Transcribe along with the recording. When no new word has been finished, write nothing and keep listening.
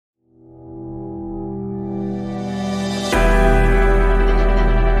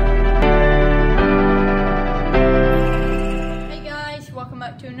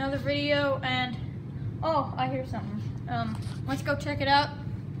let's go check it out.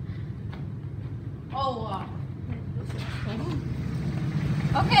 Oh,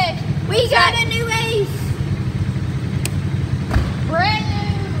 okay, we got a new Ace. Brand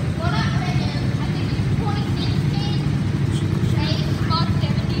new. Well, not brand new. I think it's 2016 Ace Mod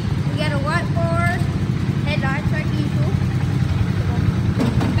 70. We got a whiteboard, headlights like usual.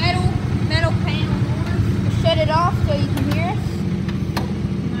 Metal panel doors. Shut it off so you can hear us.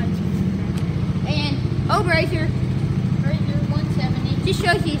 And old Razor 170. Just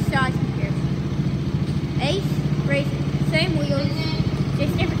shows you the size comparison. Ace, Razor, same wheels,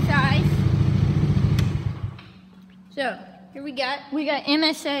 just different size. So here we got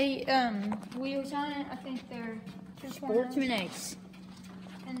MSA wheels on it. I think they're Sportsman Ace.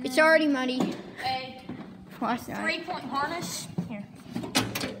 It's already muddy. A 3-point harness. Here.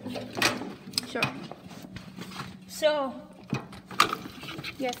 So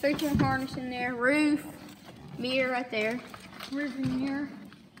yeah, 3-point harness in there. Roof, mirror right there. Roof and mirror.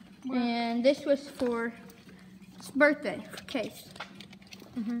 And this was for his birthday for Case.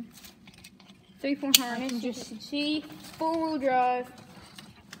 3-point harness. You can see 4-wheel drive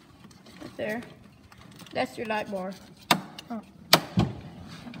right there. That's your light bar.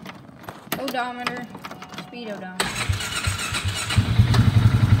 Odometer, speed odometer.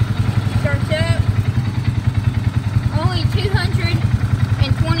 Starts up. Only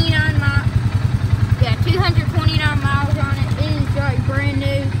 229 miles. Yeah, 229 miles on it. It is like brand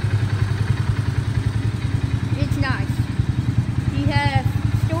new. It's nice. You have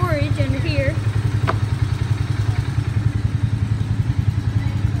storage under here.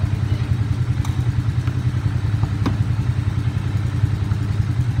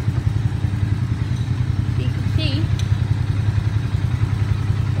 You can see.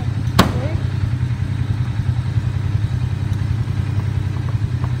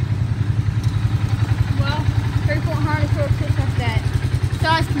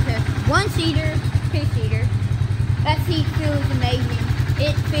 Size comparison. 1-seater, 2-seater. That seat feels amazing.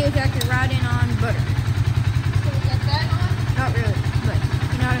 It feels like you're riding on butter. So we got that on? Not really, but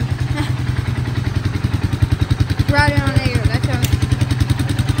you know what I mean. Riding on air, that's how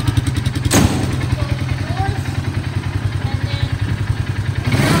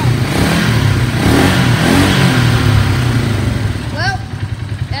well,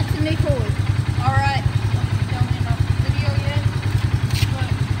 that's the new toy. Alright.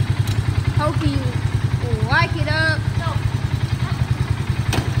 Hope you